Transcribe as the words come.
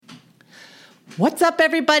What's up,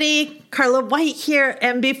 everybody? Carla White here.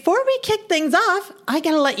 And before we kick things off, I got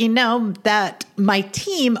to let you know that my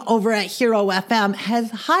team over at Hero FM has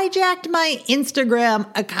hijacked my Instagram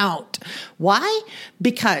account. Why?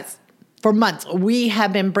 Because for months, we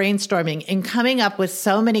have been brainstorming and coming up with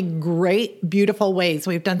so many great, beautiful ways.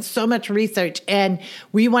 We've done so much research and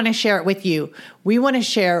we want to share it with you. We want to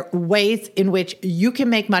share ways in which you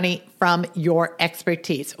can make money from your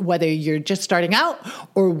expertise, whether you're just starting out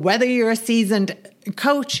or whether you're a seasoned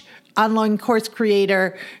coach, online course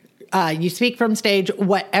creator, you speak from stage,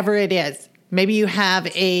 whatever it is. Maybe you have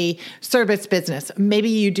a service business. Maybe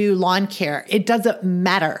you do lawn care. It doesn't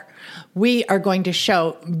matter. We are going to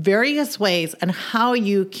show various ways on how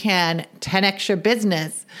you can 10x your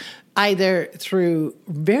business, either through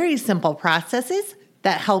very simple processes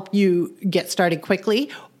that help you get started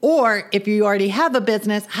quickly, or if you already have a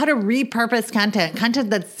business, how to repurpose content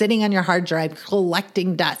that's sitting on your hard drive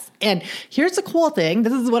collecting dust. And here's the cool thing.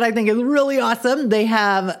 This is what I think is really awesome. They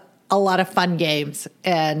have a lot of fun games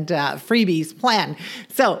and freebies planned.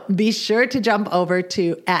 So be sure to jump over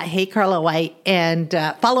to @HeyCarlaWhite and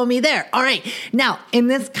follow me there. All right. Now, in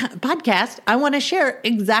this podcast, I want to share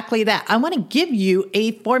exactly that. I want to give you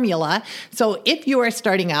a formula. So if you are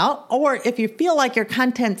starting out, or if you feel like your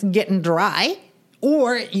content's getting dry,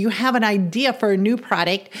 or you have an idea for a new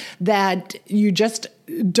product that you just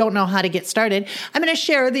don't know how to get started, I'm going to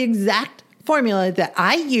share the exact formula that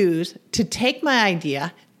I use to take my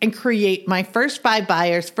idea and create my first 5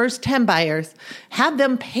 buyers, first 10 buyers, have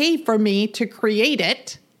them pay for me to create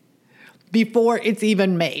it before it's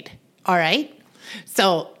even made. All right?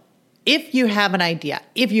 So if you have an idea,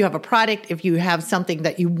 if you have a product, if you have something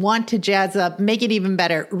that you want to jazz up, make it even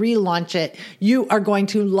better, relaunch it, you are going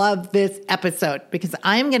to love this episode because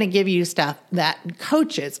I'm going to give you stuff that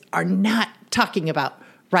coaches are not talking about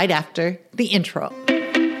right after the intro.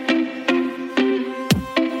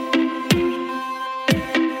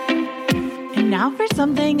 Now for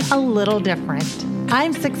something a little different.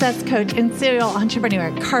 I'm success coach and serial entrepreneur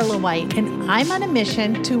Carla White, and I'm on a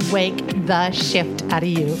mission to wake the shift out of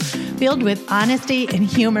you. Filled with honesty and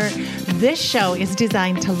humor, this show is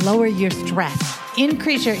designed to lower your stress,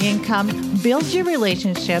 increase your income, build your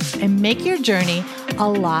relationships, and make your journey a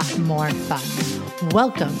lot more fun.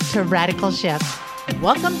 Welcome to Radical Shift.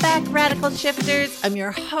 Welcome back, Radical Shifters. I'm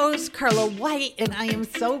your host, Carla White, and I am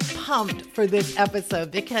so pumped for this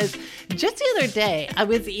episode because just the other day, I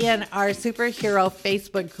was in our superhero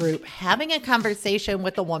Facebook group having a conversation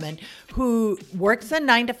with a woman who works a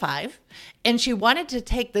 9-to-5, and she wanted to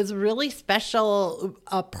take this really special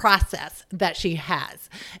process that she has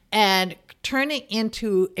and turn it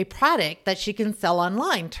into a product that she can sell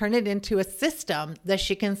online, turn it into a system that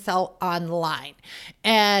she can sell online.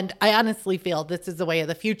 And I honestly feel this is the way of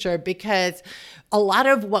the future because a lot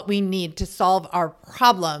of what we need to solve our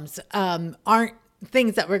problems aren't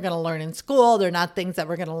things that we're going to learn in school. They're not things that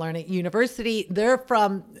we're going to learn at university. They're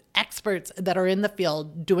from experts that are in the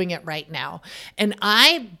field doing it right now. And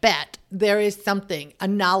I bet there is something, a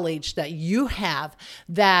knowledge that you have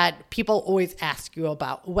that people always ask you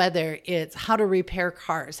about, whether it's how to repair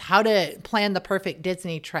cars, how to plan the perfect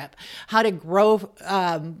Disney trip, how to grow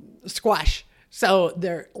squash. So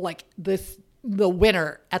they're like the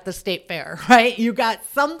winner at the state fair, right? You got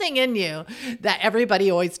something in you that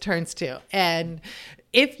everybody always turns to. And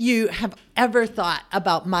if you have ever thought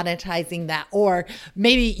about monetizing that, or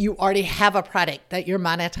maybe you already have a product that you're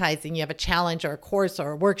monetizing, you have a challenge or a course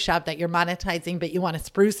or a workshop that you're monetizing, but you want to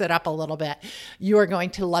spruce it up a little bit, you are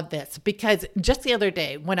going to love this. Because just the other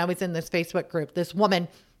day when I was in this Facebook group, this woman,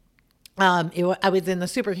 I was in the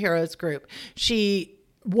superheroes group, she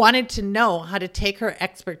wanted to know how to take her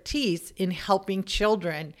expertise in helping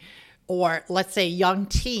children, or let's say young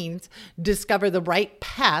teens, discover the right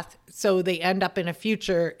path so they end up in a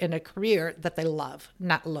future, in a career that they love,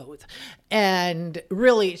 not loathe. And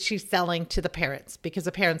really, she's selling to the parents because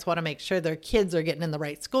the parents want to make sure their kids are getting in the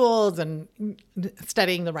right schools and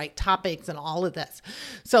studying the right topics and all of this.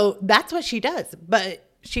 So that's what she does. But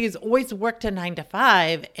she's always worked a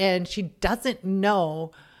 9-to-5 and she doesn't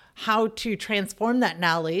know how to transform that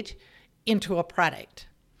knowledge into a product.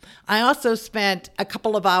 I also spent a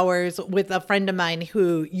couple of hours with a friend of mine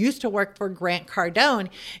who used to work for Grant Cardone,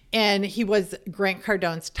 and he was Grant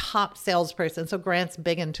Cardone's top salesperson. So Grant's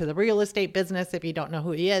big into the real estate business, if you don't know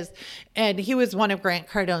who he is. And he was one of Grant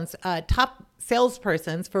Cardone's top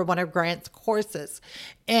salespersons for one of Grant's courses.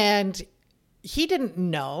 And he didn't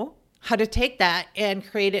know how to take that and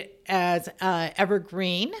create it as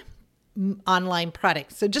evergreen online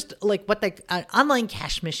products. So just like what the online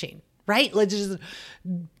cash machine, right? Let's just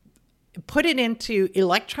put it into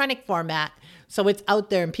electronic format so it's out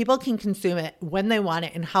there and people can consume it when they want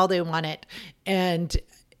it and how they want it. And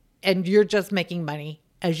you're just making money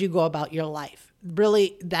as you go about your life.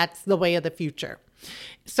 Really, that's the way of the future.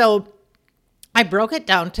 So I broke it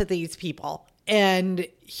down to these people. And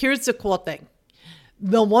here's the cool thing.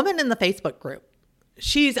 The woman in the Facebook group,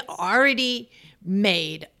 she's already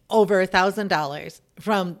made over $1,000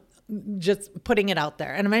 from just putting it out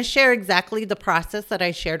there. And I'm going to share exactly the process that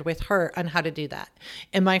I shared with her on how to do that.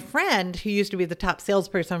 And my friend, who used to be the top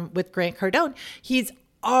salesperson with Grant Cardone, he's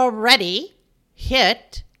already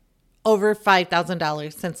hit over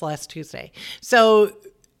 $5,000 since last Tuesday. So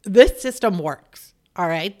this system works. All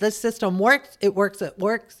right. This system works. It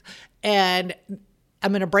works. And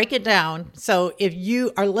I'm going to break it down. So if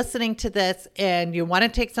you are listening to this and you want to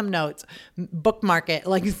take some notes, bookmark it,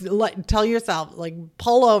 like tell yourself, like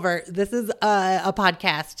pull over. This is a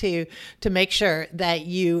podcast to make sure that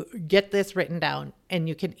you get this written down and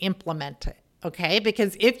you can implement it. Okay.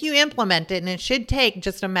 Because if you implement it, and it should take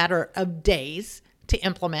just a matter of days to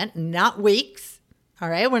implement, not weeks. All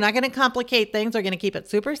right. We're not going to complicate things. We're going to keep it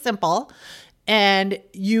super simple, and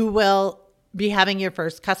you will be having your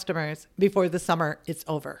first customers before the summer is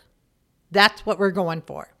over. That's what we're going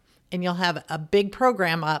for. And you'll have a big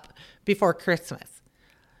program up before Christmas.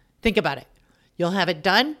 Think about it. You'll have it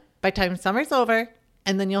done by the time summer's over,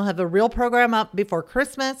 and then you'll have the real program up before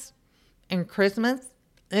Christmas, and Christmas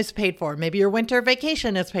is paid for. Maybe your winter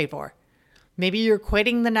vacation is paid for. Maybe you're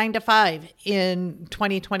quitting the 9-to-5 in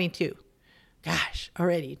 2022. Gosh,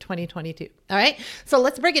 already 2022. All right. So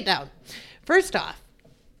let's break it down. First off,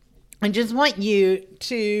 I just want you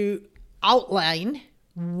to outline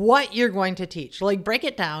what you're going to teach. Like break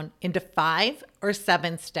it down into 5 or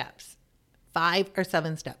 7 steps. 5 or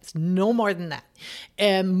 7 steps, no more than that.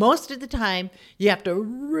 And most of the time, you have to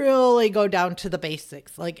really go down to the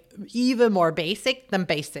basics, like even more basic than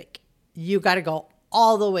basic. You got to go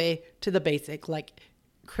all the way to the basic, like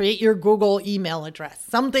create your Google email address.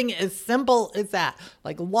 Something as simple as that,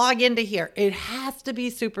 like log into here. It has to be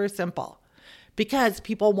super simple, because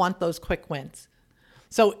people want those quick wins.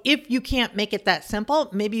 So if you can't make it that simple,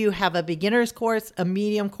 maybe you have a beginner's course, a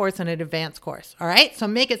medium course, and an advanced course. All right. So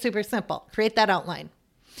make it super simple. Create that outline.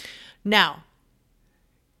 Now,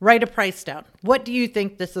 write a price down. What do you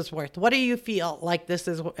think this is worth? What do you feel like this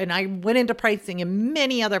is? And I went into pricing in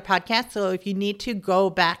many other podcasts. So if you need to, go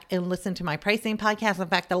back and listen to my pricing podcast. In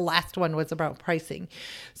fact, the last one was about pricing.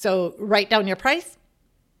 So write down your price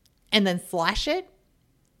and then slash it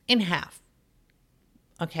in half.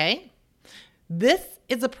 Okay, this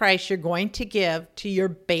is the price you're going to give to your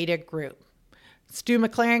beta group. Stu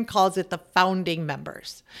McLaren calls it the founding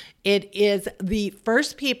members. It is the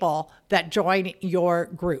first people that join your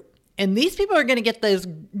group. And these people are going to get this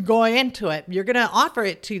going into it. You're going to offer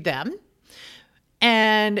it to them,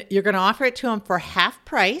 and you're going to offer it to them for half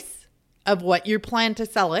price of what you plan to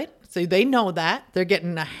sell it. So they know that they're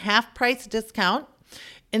getting a half price discount.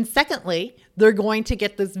 And secondly, they're going to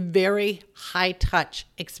get this very high touch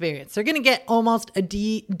experience. They're going to get almost a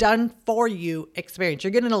done for you experience.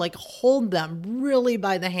 You're going to like hold them really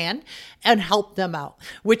by the hand and help them out,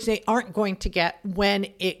 which they aren't going to get when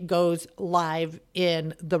it goes live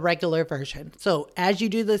in the regular version. So as you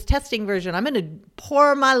do this testing version, I'm going to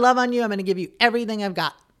pour my love on you. I'm going to give you everything I've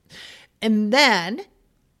got. And then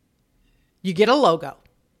you get a logo,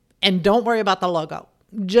 and don't worry about the logo.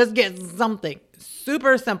 Just get something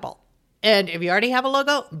super simple. And if you already have a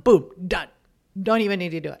logo, boom, done. Don't even need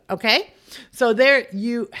to do it. Okay. So there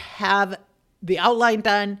you have the outline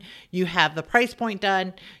done. You have the price point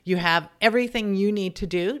done. You have everything you need to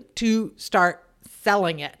do to start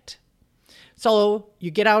selling it. So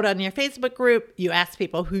you get out on your Facebook group, you ask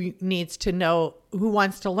people who needs to know, who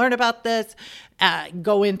wants to learn about this,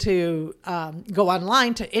 go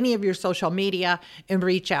online to any of your social media and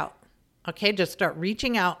reach out. Okay, just start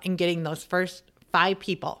reaching out and getting those first 5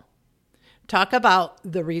 people. Talk about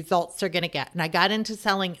the results they're going to get. And I got into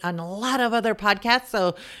selling on a lot of other podcasts, so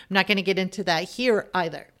I'm not going to get into that here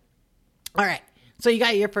either. All right, so you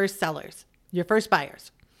got your first sellers, your first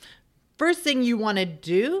buyers. First thing you want to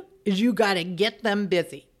do is you got to get them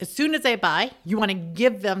busy. As soon as they buy, you want to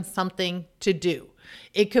give them something to do.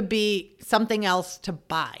 It could be something else to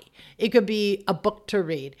buy. It could be a book to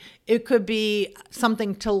read. It could be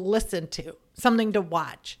something to listen to, something to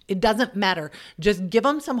watch. It doesn't matter. Just give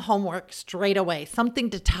them some homework straight away, something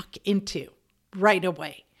to tuck into right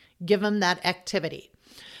away. Give them that activity.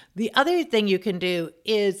 The other thing you can do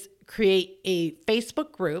is create a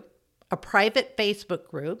Facebook group, a private Facebook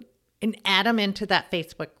group, and add them into that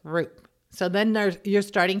Facebook group. So then you're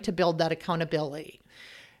starting to build that accountability.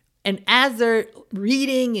 And as they're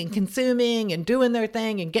reading and consuming and doing their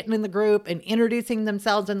thing and getting in the group and introducing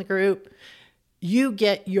themselves in the group, you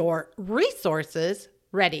get your resources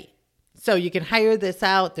ready. So you can hire this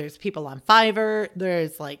out. There's people on Fiverr.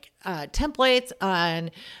 There's like templates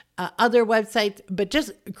on other websites, but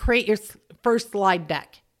just create your first slide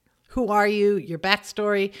deck. Who are you? Your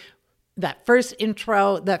backstory, that first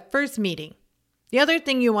intro, that first meeting. The other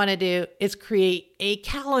thing you want to do is create a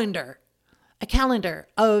calendar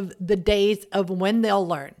of the days of when they'll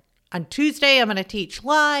learn. On Tuesday, I'm going to teach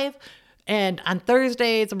live, and on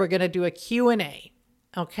Thursdays, we're going to do a Q&A.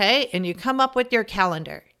 Okay, and you come up with your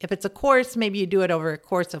calendar. If it's a course, maybe you do it over a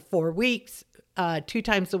course of 4 weeks, 2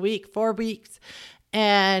 times a week, 4 weeks,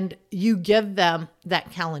 and you give them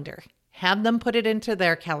that calendar. Have them put it into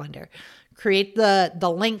their calendar. Create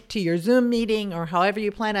the link to your Zoom meeting or however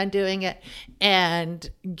you plan on doing it and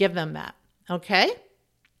give them that. Okay?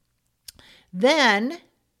 Then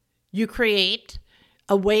you create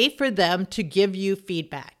a way for them to give you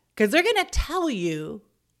feedback because they're going to tell you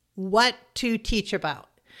what to teach about.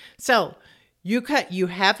 So you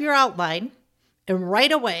have your outline, and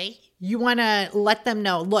right away you want to let them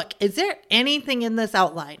know, look, is there anything in this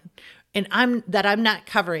outline that I'm not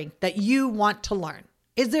covering that you want to learn?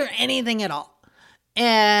 Is there anything at all?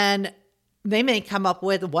 And they may come up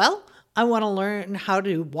with, well, I want to learn how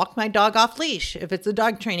to walk my dog off leash if it's a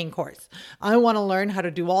dog training course. I want to learn how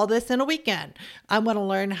to do all this in a weekend. I want to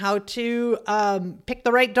learn how to pick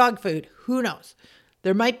the right dog food. Who knows?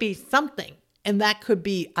 There might be something, and that could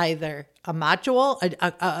be either a module,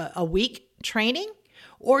 a week training,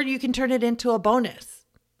 or you can turn it into a bonus.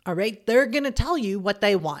 All right? They're going to tell you what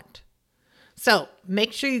they want. So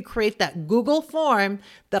make sure you create that Google form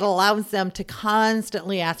that allows them to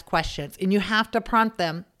constantly ask questions, and you have to prompt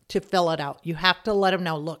them to fill it out. You have to let them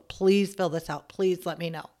know, look, please fill this out. Please let me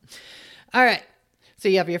know. All right. So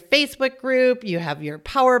you have your Facebook group, you have your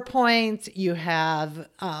PowerPoints, you have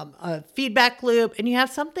a feedback loop, and you have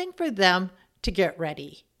something for them to get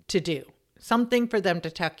ready to do, something for them to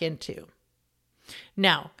tuck into.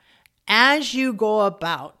 Now, as you go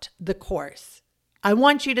about the course, I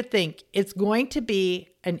want you to think it's going to be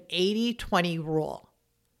an 80-20 rule.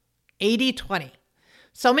 80-20.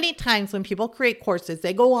 So many times when people create courses,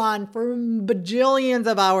 they go on for bajillions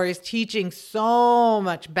of hours teaching so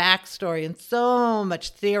much backstory and so much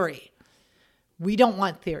theory. We don't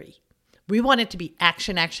want theory. We want it to be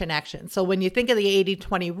action, action, action. So when you think of the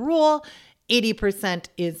 80-20 rule, 80%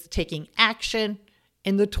 is taking action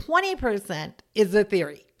and the 20% is the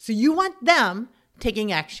theory. So you want them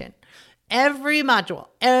taking action. Every module,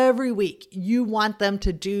 every week, you want them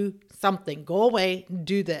to do something. Go away,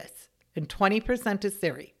 do this. And 20% is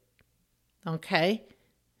theory. Okay?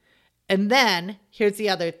 And then here's the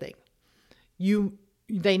other thing.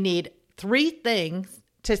 They need 3 things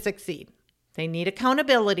to succeed. They need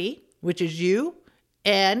accountability, which is you,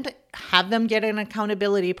 and have them get an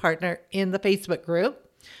accountability partner in the Facebook group.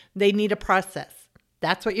 They need a process.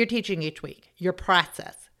 That's what you're teaching each week, your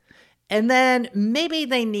process. And then maybe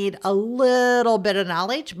they need a little bit of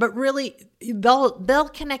knowledge, but really they'll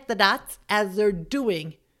connect the dots as they're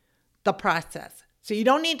doing the process. So you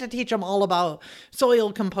don't need to teach them all about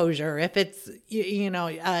soil composure. If it's,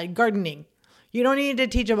 gardening, you don't need to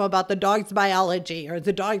teach them about the dog's biology or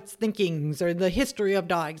the dog's thinkings or the history of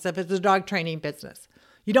dogs. If it's a dog training business,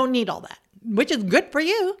 you don't need all that, which is good for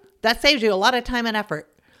you. That saves you a lot of time and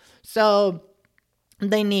effort. So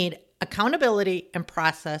they need accountability and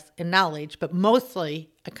process and knowledge, but mostly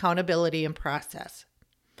accountability and process.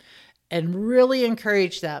 And really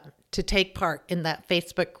encourage them to take part in that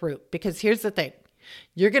Facebook group. Because here's the thing.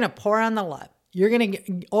 You're going to pour on the love. You're going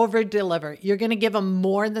to over deliver. You're going to give them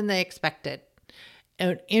more than they expected.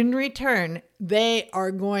 And in return, they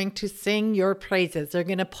are going to sing your praises. They're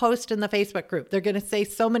going to post in the Facebook group. They're going to say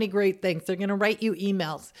so many great things. They're going to write you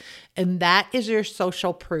emails. And that is your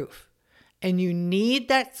social proof. And you need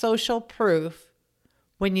that social proof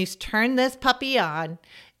when you turn this puppy on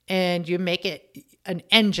and you make it an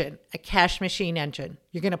engine, a cash machine engine.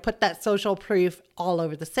 You're going to put that social proof all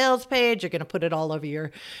over the sales page. You're going to put it all over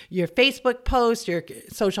your Facebook post, your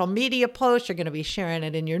social media posts. You're going to be sharing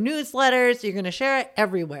it in your newsletters. You're going to share it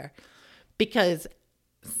everywhere because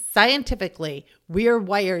scientifically, we are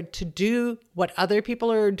wired to do what other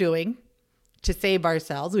people are doing to save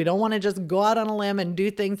ourselves. We don't want to just go out on a limb and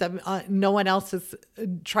do things that no one else has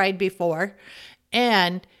tried before.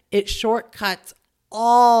 And it shortcuts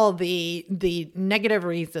all the negative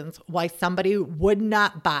reasons why somebody would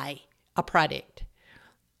not buy a product.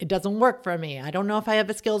 It doesn't work for me. I don't know if I have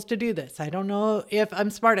the skills to do this. I don't know if I'm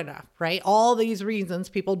smart enough, right? All these reasons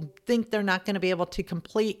people think they're not going to be able to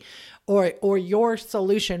complete or your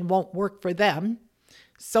solution won't work for them.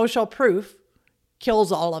 Social proof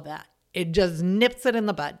kills all of that. It just nips it in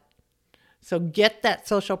the bud. So get that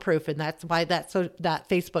social proof. And that's why that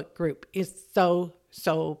Facebook group is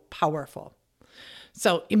so powerful.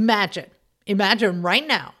 So imagine right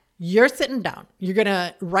now, you're sitting down, you're going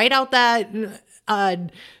to write out that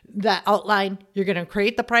outline, you're going to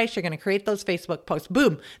create the price, you're going to create those Facebook posts.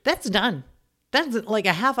 Boom, that's done. That's like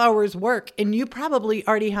a half hour's work. And you probably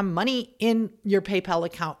already have money in your PayPal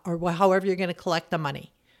account or however you're going to collect the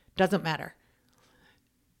money. Doesn't matter.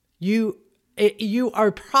 You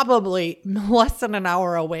are probably less than an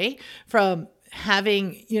hour away from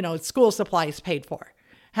having, school supplies paid for,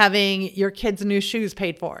 having your kids' new shoes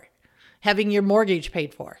paid for, having your mortgage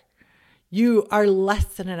paid for. You are less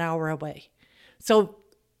than an hour away. So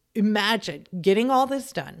imagine getting all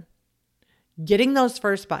this done, getting those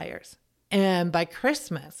first buyers, and by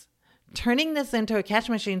Christmas, turning this into a cash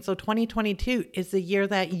machine. So 2022 is the year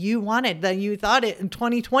that you wanted, that you thought it in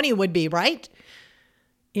 2020 would be, right?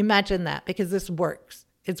 Imagine that, because this works.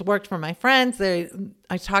 It's worked for my friends. I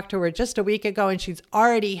talked to her just a week ago and she's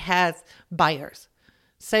already has buyers.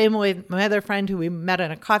 Same with my other friend who we met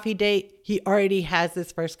on a coffee date. He already has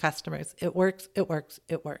his first customers. It works.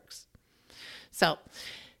 So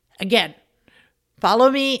again,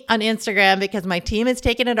 follow me on Instagram because my team is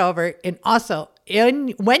taking it over. And also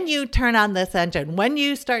when you turn on this engine, when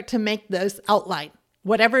you start to make this outline,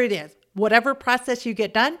 whatever it is, whatever process you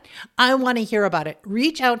get done, I want to hear about it.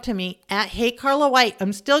 Reach out to me at Hey Carla White.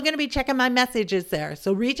 I'm still going to be checking my messages there.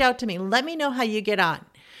 So reach out to me. Let me know how you get on.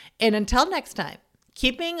 And until next time,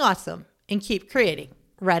 keep being awesome and keep creating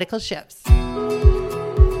radical shifts.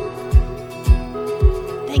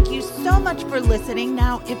 Thank you so much for listening.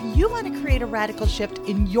 Now, if you want to create a radical shift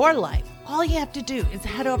in your life, all you have to do is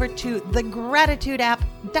head over to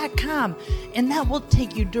thegratitudeapp.com, and that will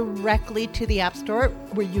take you directly to the App Store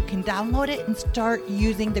where you can download it and start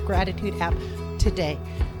using the Gratitude app today.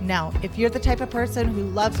 Now, if you're the type of person who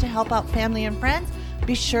loves to help out family and friends,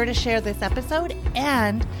 be sure to share this episode.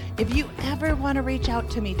 And if you ever want to reach out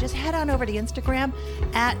to me, just head on over to Instagram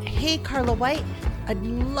at Hey Carla White. I'd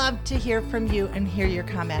love to hear from you and hear your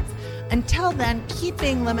comments. Until then, keep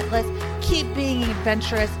being limitless, keep being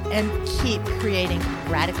adventurous, and keep creating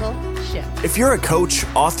radical shifts. If you're a coach,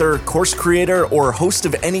 author, course creator, or host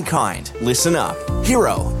of any kind, listen up.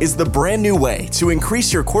 Hero is the brand new way to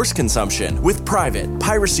increase your course consumption with private,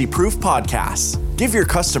 piracy-proof podcasts. Give your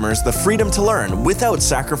customers the freedom to learn without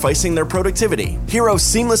sacrificing their productivity. Hero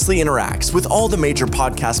seamlessly interacts with all the major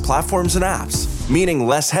podcast platforms and apps, meaning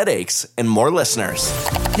less headaches and more listeners.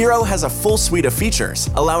 Hero has a full suite of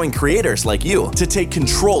features, allowing creators like you to take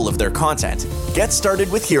control of their content. Get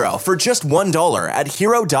started with Hero for just $1 at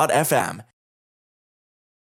hero.fm.